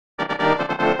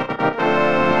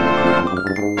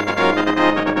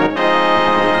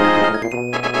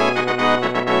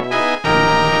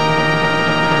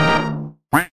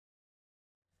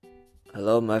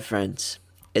Hello, my friends.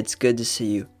 It's good to see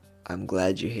you. I'm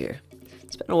glad you're here.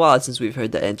 It's been a while since we've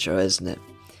heard the intro, isn't it?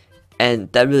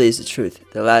 And that really is the truth.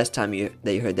 The last time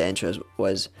that you heard the intro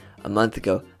was a month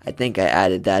ago. I think I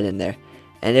added that in there.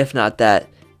 And if not that,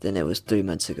 then it was 3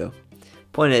 months ago.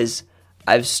 Point is,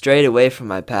 I've strayed away from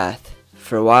my path.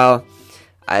 For a while,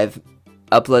 I've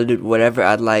uploaded whatever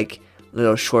I'd like,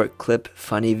 little short clip,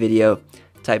 funny video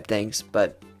type things,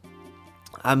 but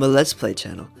I'm a Let's Play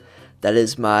channel. That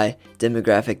is my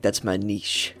demographic, that's my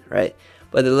niche, right?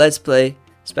 But the Let's Play,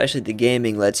 especially the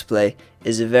gaming Let's Play,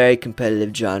 is a very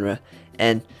competitive genre,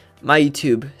 and my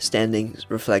YouTube standing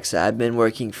reflects that. I've been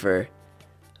working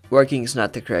is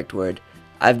not the correct word.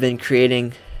 I've been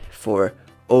creating for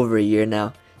over a year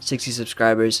now, 60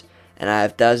 subscribers, and I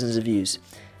have thousands of views.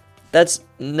 That's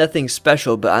nothing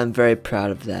special, but I'm very proud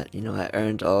of that. You know, I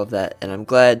earned all of that, and I'm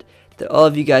glad that all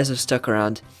of you guys have stuck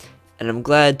around. And I'm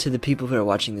glad to the people who are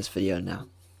watching this video now.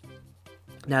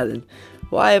 Now then,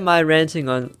 why am I ranting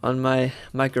on my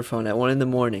microphone at 1 in the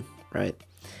morning, right?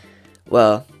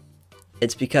 Well,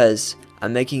 it's because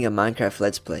I'm making a Minecraft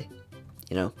Let's Play.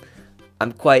 You know,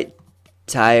 I'm quite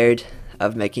tired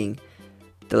of making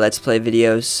the Let's Play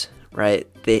videos, right?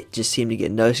 They just seem to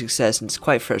get no success and it's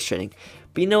quite frustrating.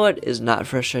 But you know what is not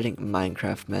frustrating?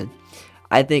 Minecraft, man.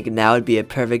 I think now would be a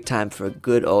perfect time for a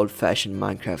good old-fashioned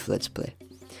Minecraft Let's Play.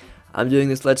 I'm doing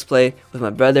this Let's Play with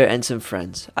my brother and some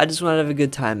friends. I just want to have a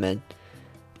good time, man.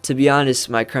 To be honest,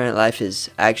 my current life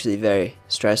is actually very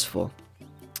stressful.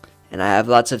 And I have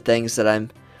lots of things that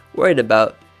I'm worried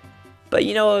about. But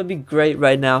you know what would be great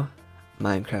right now?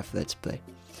 Minecraft Let's Play.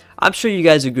 I'm sure you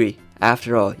guys agree.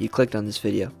 After all, you clicked on this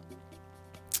video.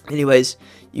 Anyways,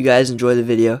 you guys enjoy the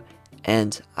video.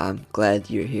 And I'm glad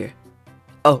you're here.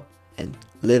 Oh, and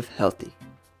live healthy.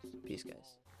 Peace, guys.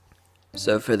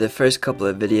 So for the first couple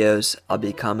of videos, I'll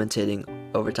be commentating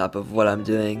over top of what I'm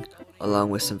doing, along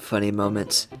with some funny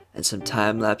moments and some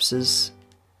time lapses,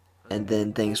 and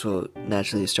then things will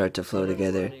naturally start to flow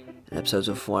together and episodes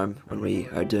will form when we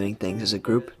are doing things as a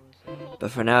group.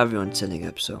 But for now, everyone's setting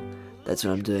up, so that's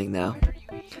what I'm doing now.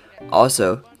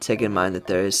 Also, take in mind that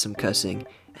there is some cussing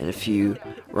and a few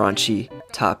raunchy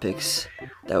topics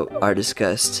that are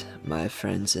discussed. My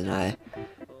friends and I,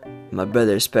 my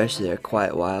brother especially, are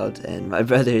quite wild, and my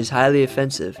brother is highly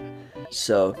offensive,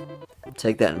 so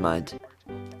take that in mind.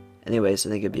 Anyways, I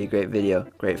think it'd be a great video,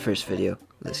 great first video.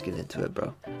 Let's get into it,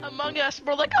 bro. Among Us,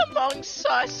 more like amongst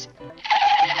us.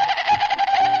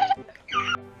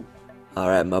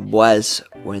 Alright, my boys,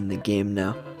 we're in the game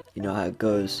now. You know how it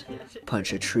goes.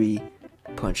 Punch a tree,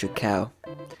 punch a cow.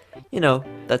 You know,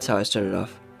 that's how I started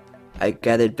off. I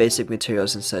gathered basic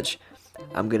materials and such.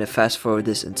 I'm gonna fast forward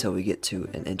this until we get to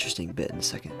an interesting bit in a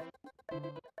second.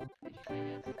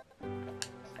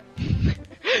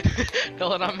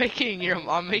 Nolan, I'm making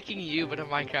you, but a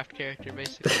Minecraft character,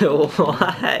 basically.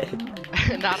 Why?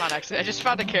 Not on accident. I just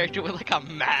found a character with like a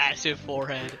massive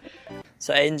forehead.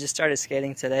 So Aiden just started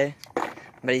skating today,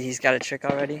 but he's got a trick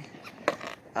already.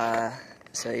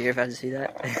 So you're about to see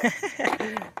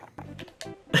that.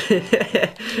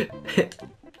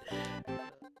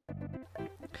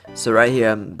 So right here,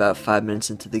 I'm about 5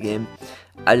 minutes into the game.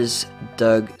 I just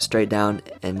dug straight down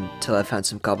until I found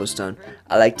some cobblestone.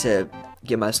 I like to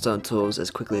get my stone tools as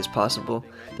quickly as possible.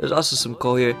 There's also some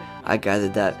coal here. I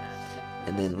gathered that,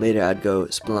 and then later I'd go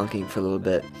spelunking for a little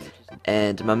bit.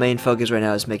 And my main focus right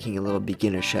now is making a little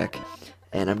beginner shack.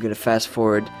 And I'm gonna fast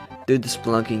forward through the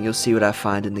spelunking. You'll see what I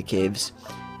find in the caves,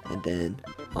 and then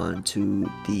on to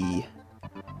the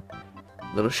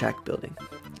little shack building.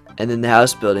 And then the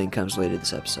house building comes later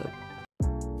this episode.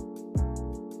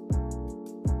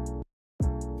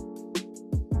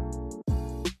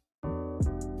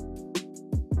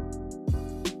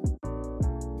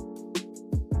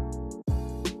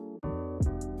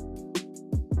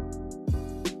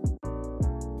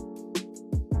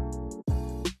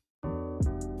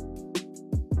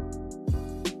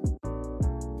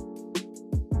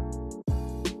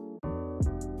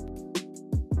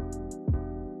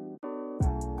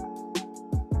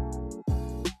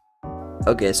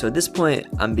 Okay, so at this point,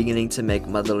 I'm beginning to make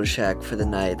my little shack for the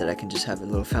night that I can just have a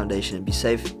little foundation and be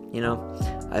safe, you know?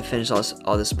 I finished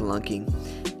all this spelunking,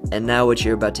 and now what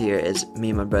you're about to hear is me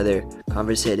and my brother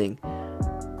conversating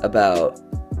about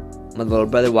my little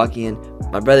brother walking in.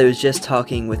 My brother was just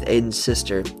talking with Aiden's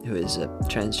sister, who is a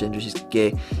transgender, she's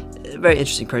gay, a very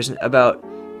interesting person, about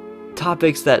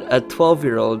topics that a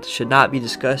 12-year-old should not be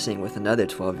discussing with another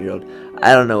 12-year-old.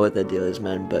 I don't know what that deal is,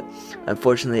 man, but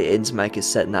unfortunately Aiden's mic is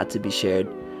set not to be shared.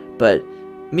 But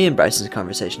me and Bryson's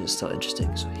conversation is still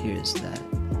interesting, so here's that.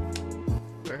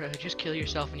 Or just kill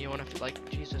yourself and you won't have to, like,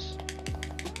 Jesus.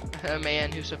 a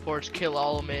man who supports kill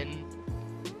all men.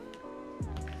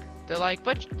 They're like,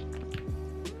 but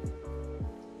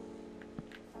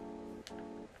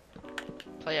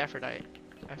play Aphrodite.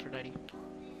 Aphrodite.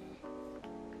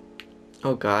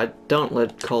 Oh God, don't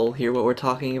let Cole hear what we're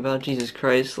talking about. Jesus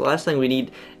Christ. The last thing we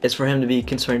need is for him to be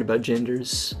concerned about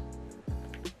genders.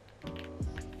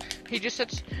 He just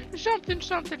said something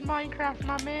Minecraft,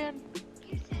 my man.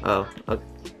 Oh, okay.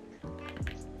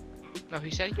 No,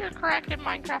 he said you're correct in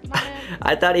Minecraft, my man.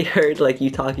 I thought he heard like you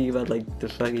talking about like the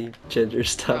fucking gender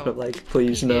stuff. No, I'm like,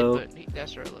 please he no. did, but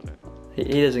that's irrelevant.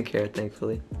 He doesn't care,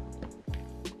 thankfully.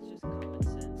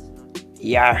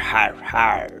 Yar har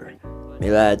har. Me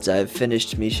lads, I've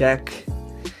finished me shack.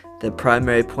 The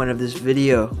primary point of this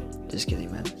video. Just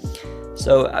kidding, man.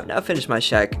 So I've now finished my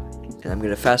shack, and I'm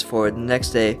gonna fast forward. The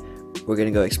next day, we're gonna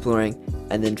go exploring,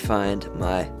 and then find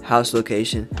my house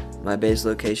location, my base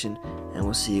location, and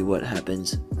we'll see what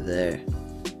happens there.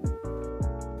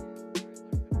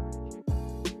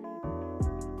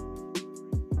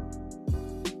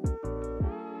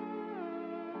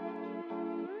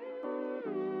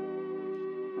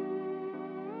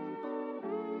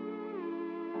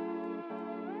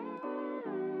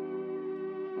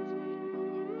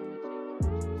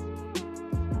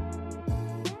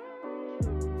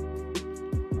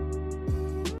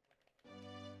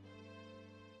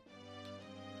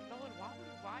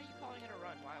 Why are you calling it a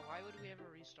run? Why would we ever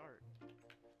restart?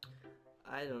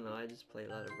 I don't know, I just play a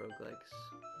lot of roguelikes.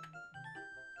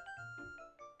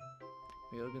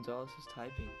 Miguel Gonzalez is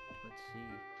typing. Let's see.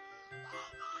 Oh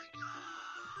my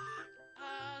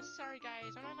god. Sorry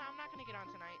guys, I'm not gonna get on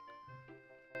tonight.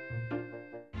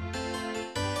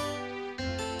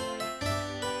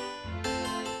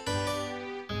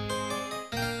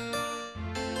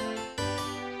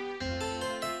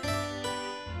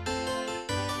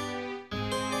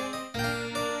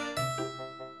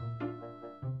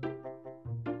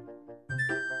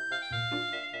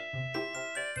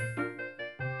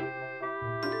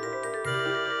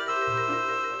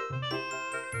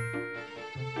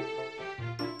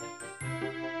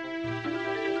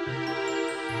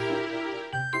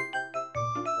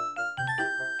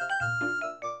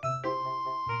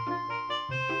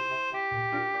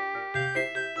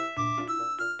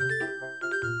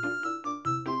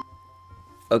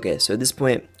 Okay, so at this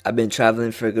point, I've been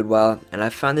traveling for a good while, and I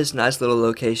found this nice little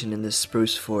location in this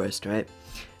spruce forest, right?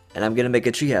 And I'm gonna make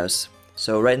a treehouse.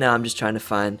 So right now, I'm just trying to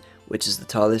find which is the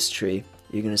tallest tree.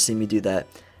 You're gonna see me do that,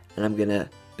 and I'm gonna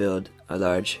build a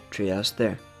large treehouse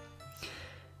there.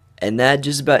 And that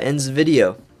just about ends the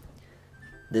video.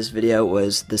 This video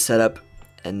was the setup,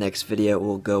 and next video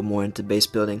will go more into base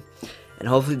building. And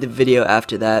hopefully the video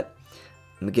after that,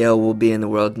 Miguel will be in the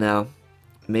world now.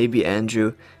 Maybe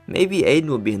Andrew, maybe Aiden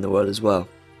will be in the world as well.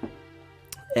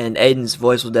 And Aiden's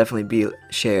voice will definitely be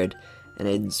shared, and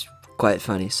Aiden's quite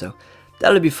funny, so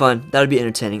that'll be fun, that'll be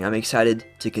entertaining. I'm excited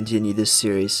to continue this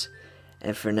series.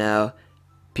 And for now,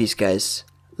 peace guys,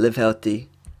 live healthy,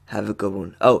 have a good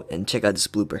one. Oh, and check out this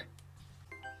blooper.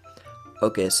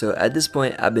 Okay, so at this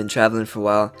point, I've been traveling for a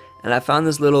while, and I found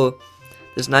this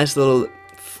nice little